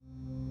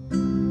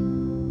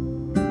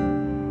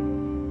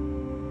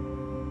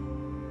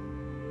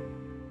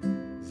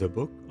The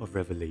Book of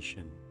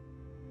Revelation,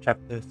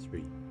 Chapter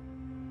 3.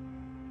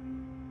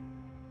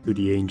 To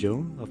the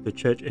angel of the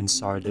church in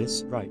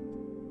Sardis write,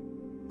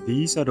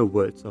 These are the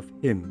words of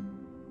him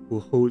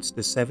who holds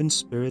the 7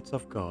 spirits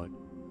of God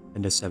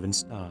and the 7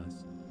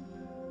 stars.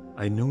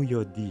 I know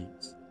your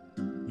deeds.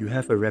 You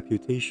have a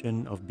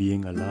reputation of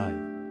being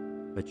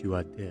alive, but you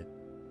are dead.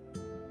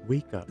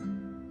 Wake up,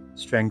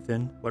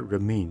 strengthen what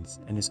remains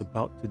and is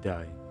about to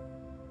die,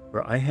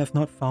 for I have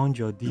not found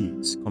your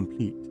deeds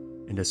complete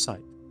in the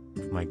sight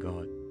of my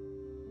God.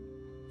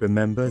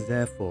 Remember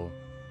therefore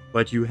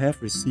what you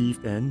have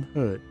received and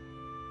heard,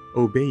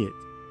 obey it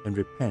and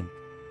repent.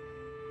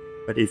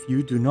 But if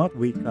you do not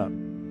wake up,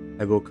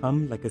 I will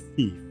come like a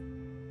thief,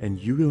 and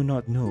you will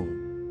not know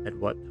at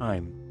what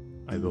time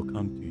I will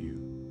come to you.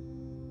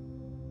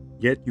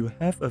 Yet you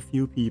have a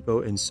few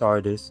people in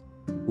Sardis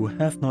who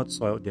have not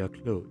soiled their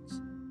clothes.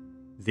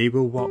 They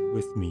will walk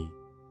with me,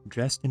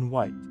 dressed in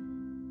white,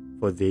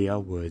 for they are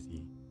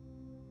worthy.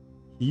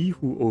 He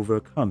who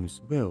overcomes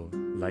will,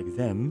 like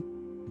them,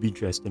 be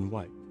dressed in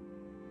white.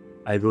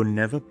 I will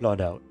never blot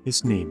out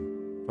his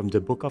name from the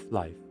book of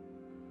life,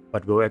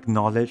 but will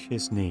acknowledge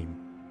his name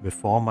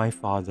before my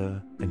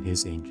Father and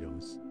his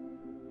angels.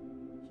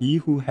 He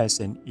who has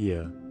an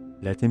ear,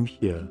 let him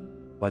hear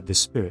what the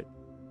Spirit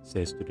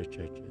says to the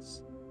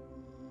churches.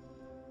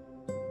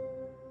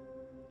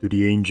 To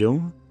the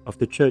angel of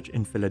the church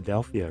in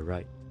Philadelphia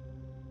write,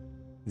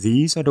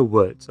 These are the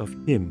words of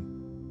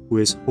him who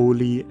is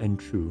holy and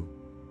true,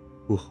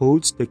 who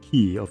holds the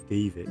key of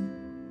David.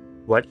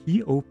 What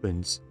he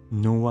opens,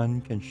 no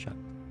one can shut,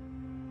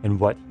 and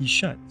what he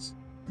shuts,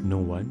 no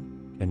one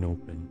can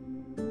open.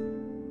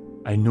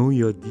 I know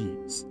your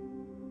deeds.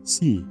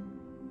 See,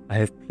 I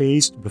have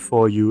placed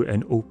before you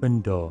an open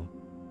door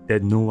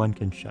that no one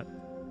can shut.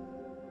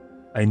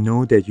 I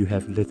know that you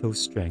have little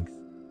strength,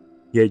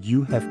 yet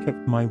you have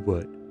kept my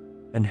word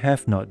and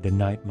have not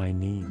denied my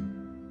name.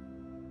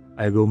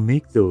 I will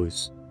make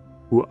those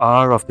who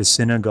are of the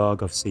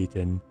synagogue of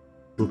Satan,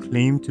 who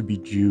claim to be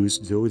Jews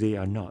though they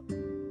are not,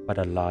 but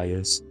are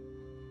liars,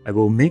 I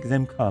will make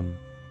them come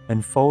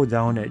and fall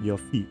down at your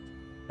feet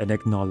and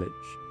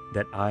acknowledge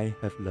that I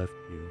have loved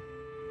you.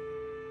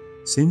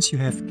 Since you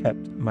have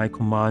kept my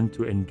command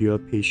to endure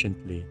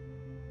patiently,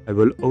 I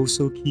will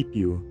also keep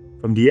you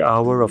from the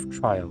hour of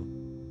trial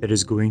that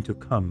is going to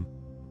come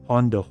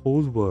upon the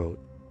whole world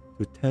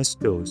to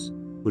test those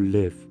who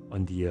live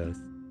on the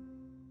earth.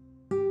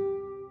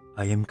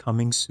 I am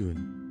coming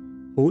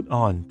soon. Hold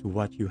on to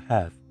what you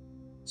have,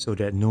 so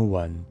that no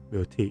one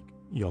will take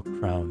your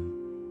crown.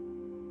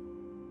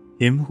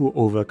 Him who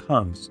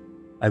overcomes,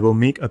 I will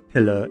make a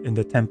pillar in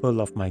the temple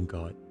of my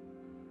God.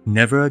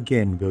 Never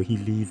again will he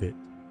leave it.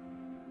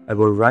 I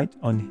will write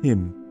on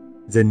him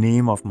the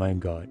name of my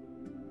God,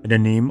 and the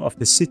name of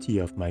the city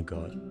of my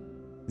God,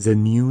 the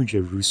new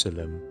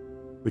Jerusalem,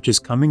 which is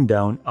coming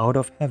down out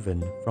of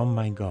heaven from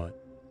my God.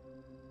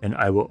 And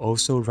I will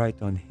also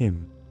write on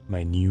him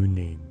my new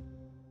name.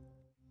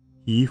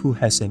 He who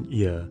has an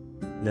ear,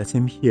 let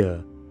him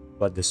hear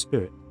what the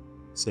Spirit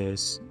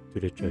says to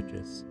the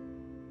churches.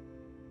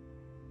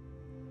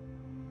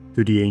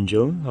 To the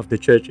angel of the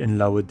church in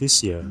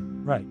Laodicea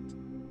write,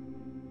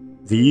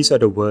 These are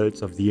the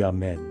words of the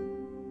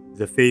Amen,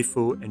 the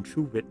faithful and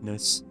true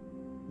witness,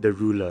 the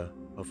ruler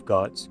of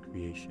God's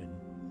creation.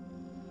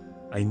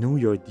 I know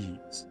your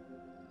deeds,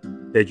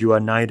 that you are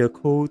neither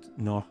cold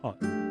nor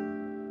hot.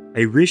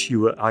 I wish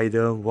you were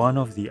either one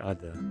or the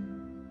other.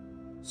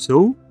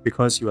 So,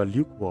 because you are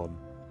lukewarm,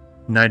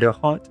 neither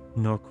hot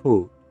nor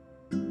cold,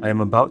 I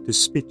am about to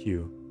spit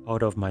you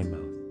out of my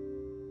mouth.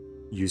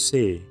 You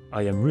say,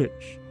 I am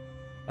rich.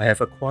 I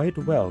have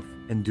acquired wealth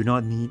and do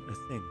not need a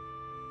thing.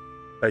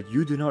 But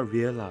you do not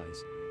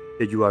realize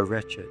that you are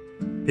wretched,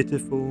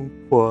 pitiful,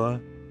 poor,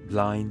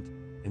 blind,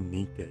 and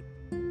naked.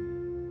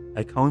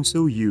 I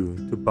counsel you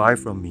to buy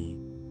from me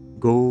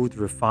gold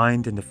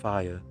refined in the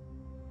fire,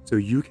 so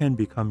you can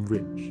become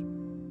rich,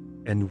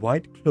 and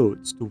white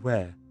clothes to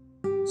wear,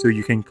 so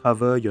you can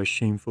cover your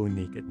shameful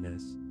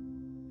nakedness,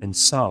 and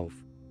salve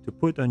to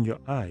put on your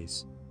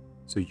eyes,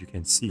 so you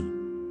can see.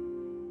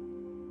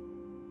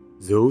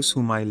 Those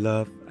whom I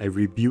love I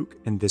rebuke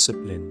and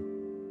discipline,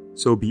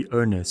 so be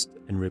earnest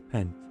and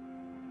repent.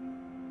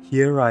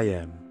 Here I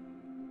am.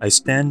 I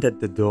stand at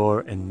the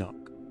door and knock.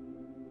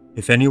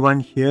 If anyone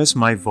hears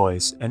my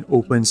voice and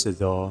opens the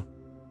door,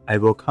 I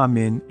will come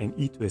in and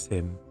eat with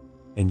him,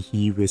 and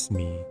he with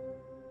me.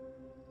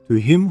 To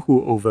him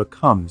who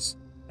overcomes,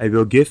 I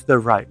will give the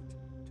right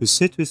to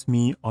sit with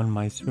me on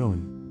my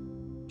throne,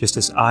 just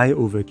as I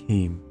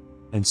overcame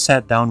and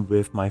sat down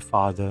with my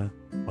Father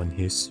on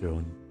his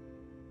throne.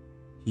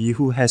 He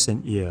who has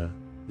an ear,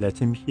 let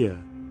him hear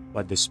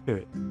what the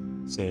Spirit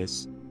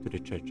says to the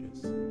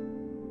churches.